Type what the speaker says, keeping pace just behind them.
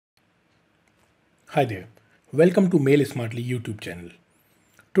Hi there, welcome to Mail Smartly YouTube channel.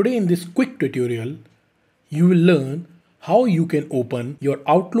 Today in this quick tutorial, you will learn how you can open your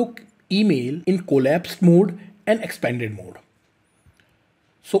Outlook email in collapsed mode and expanded mode.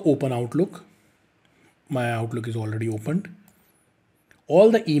 So open Outlook. My Outlook is already opened.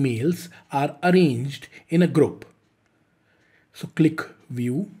 All the emails are arranged in a group. So click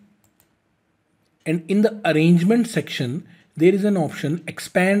View. And in the arrangement section, there is an option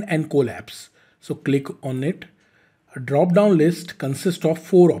Expand and Collapse. So click on it. A drop-down list consists of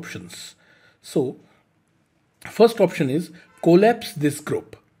 4 options. So first option is collapse this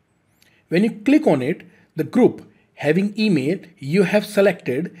group. When you click on it, the group having email you have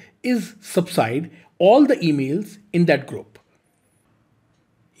selected is subside all the emails in that group.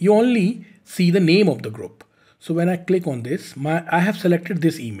 You only see the name of the group. So when I click on this, I have selected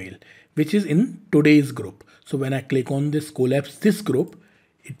this email, which is in today's group. So when I click on this collapse this group,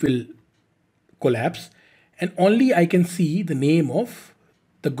 it will collapse and only I can see the name of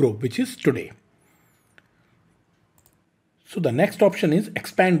the group, which is today. So the next option is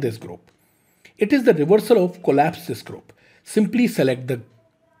expand this group. It is the reversal of collapse this group. Simply select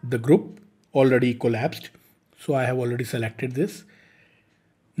the group already collapsed. So I have already selected this.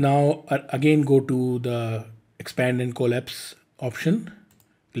 Now again go to the expand and collapse option.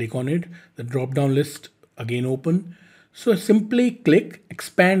 Click on it. The drop down list again open. So simply click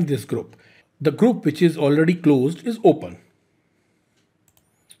expand this group. The group which is already closed is open.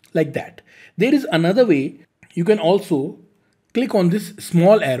 Like that. There is another way. You can also click on this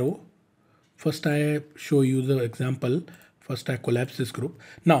small arrow. First I show you the example. First I collapse this group.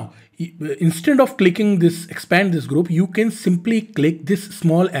 Now instead of clicking this expand this group, you can simply click this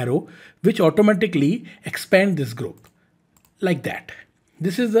small arrow which automatically expand this group. Like that.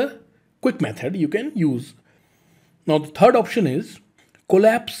 This is a quick method you can use. Now the third option is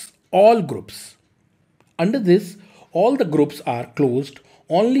collapse all groups. Under this, all the groups are closed,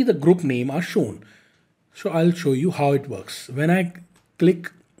 only the group name are shown. So I'll show you how it works. When I click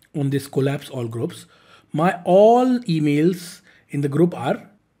on this collapse all groups, my all emails in the group are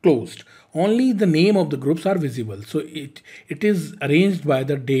closed. Only the name of the groups are visible. So it is arranged by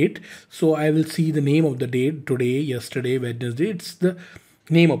the date. So I will see the name of the date today, yesterday, Wednesday. It's the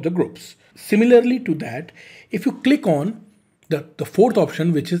name of the groups. Similarly to that, if you click on the fourth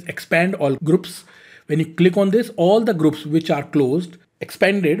option, which is expand all groups, when you click on this, all the groups which are closed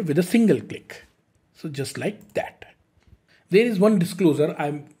expanded with a single click. So just like that. There is one disclosure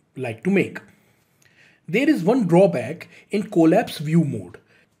I like to make. There is one drawback in collapse view mode.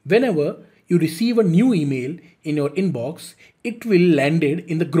 Whenever you receive a new email in your inbox, it will landed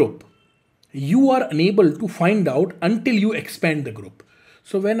in the group. You are unable to find out until you expand the group.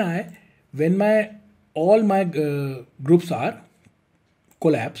 So when all my groups are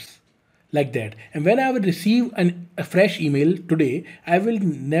collapsed like that, and when I will receive a fresh email today, I will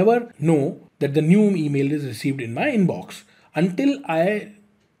never know that the new email is received in my inbox until I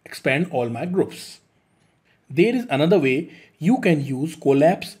expand all my groups. There is another way you can use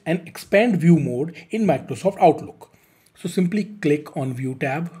collapse and expand view mode in Microsoft Outlook. So simply click on View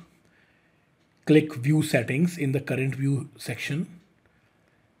tab, click View Settings in the current view section,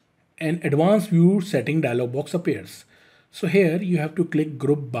 and Advanced View Setting dialog box appears. So here you have to click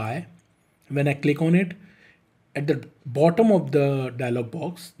Group By. When I click on it, at the bottom of the dialog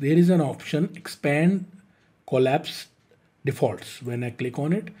box, there is an option Expand Collapse Defaults. When I click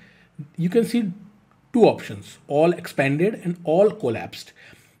on it, you can see two options, all expanded and all collapsed.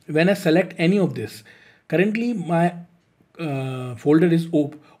 When I select any of this, currently my folder is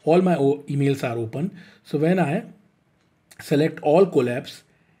open, all my emails are open. So when I select all collapse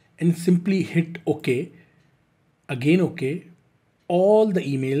and simply hit OK, again OK, all the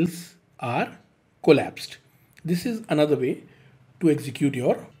emails are collapsed. This is another way to execute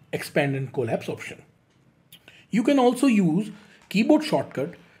your expand and collapse option. You can also use keyboard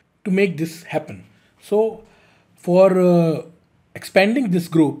shortcut to make this happen. So for expanding this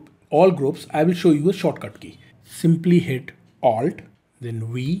group, all groups, I will show you a shortcut key. Simply hit Alt,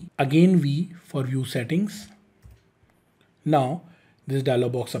 then V, again V for view settings. Now this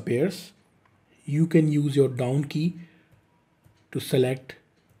dialog box appears. You can use your down key to select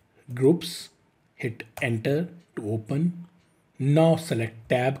groups, hit enter to open. Now select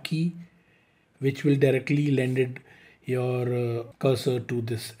tab key, which will directly lend your cursor to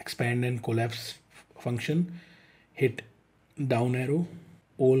this expand and collapse function. Hit down arrow,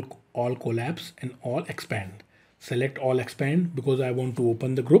 all collapse and all expand. Select all expand because I want to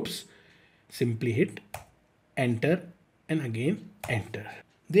open the groups. Simply hit enter and again enter.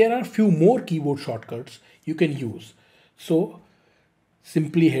 There are few more keyboard shortcuts you can use. So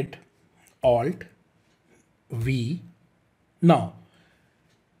simply hit Alt, V. Now,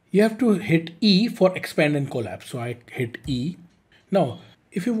 you have to hit E for expand and collapse. So I hit E. Now,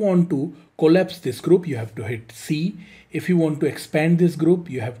 if you want to collapse this group, you have to hit C. If you want to expand this group,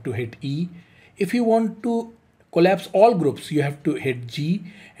 you have to hit E. If you want to collapse all groups, you have to hit G.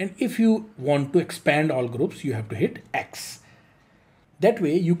 And if you want to expand all groups, you have to hit X. That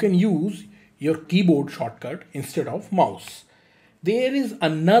way you can use your keyboard shortcut instead of mouse. There is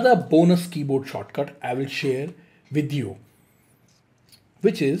another bonus keyboard shortcut I will share with you,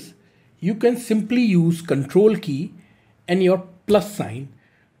 which is you can simply use Ctrl key and your plus sign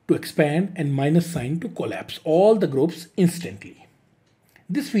to expand and minus sign to collapse all the groups instantly.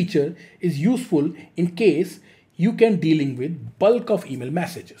 This feature is useful in case you can dealing with bulk of email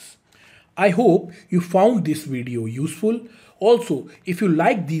messages. I hope you found this video useful. Also, if you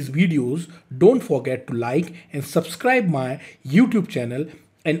like these videos, don't forget to like and subscribe my YouTube channel,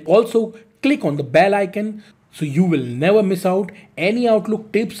 and also click on the bell icon so you will never miss out any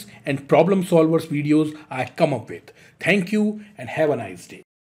Outlook tips and problem solvers videos I come up with. Thank you and have a nice day.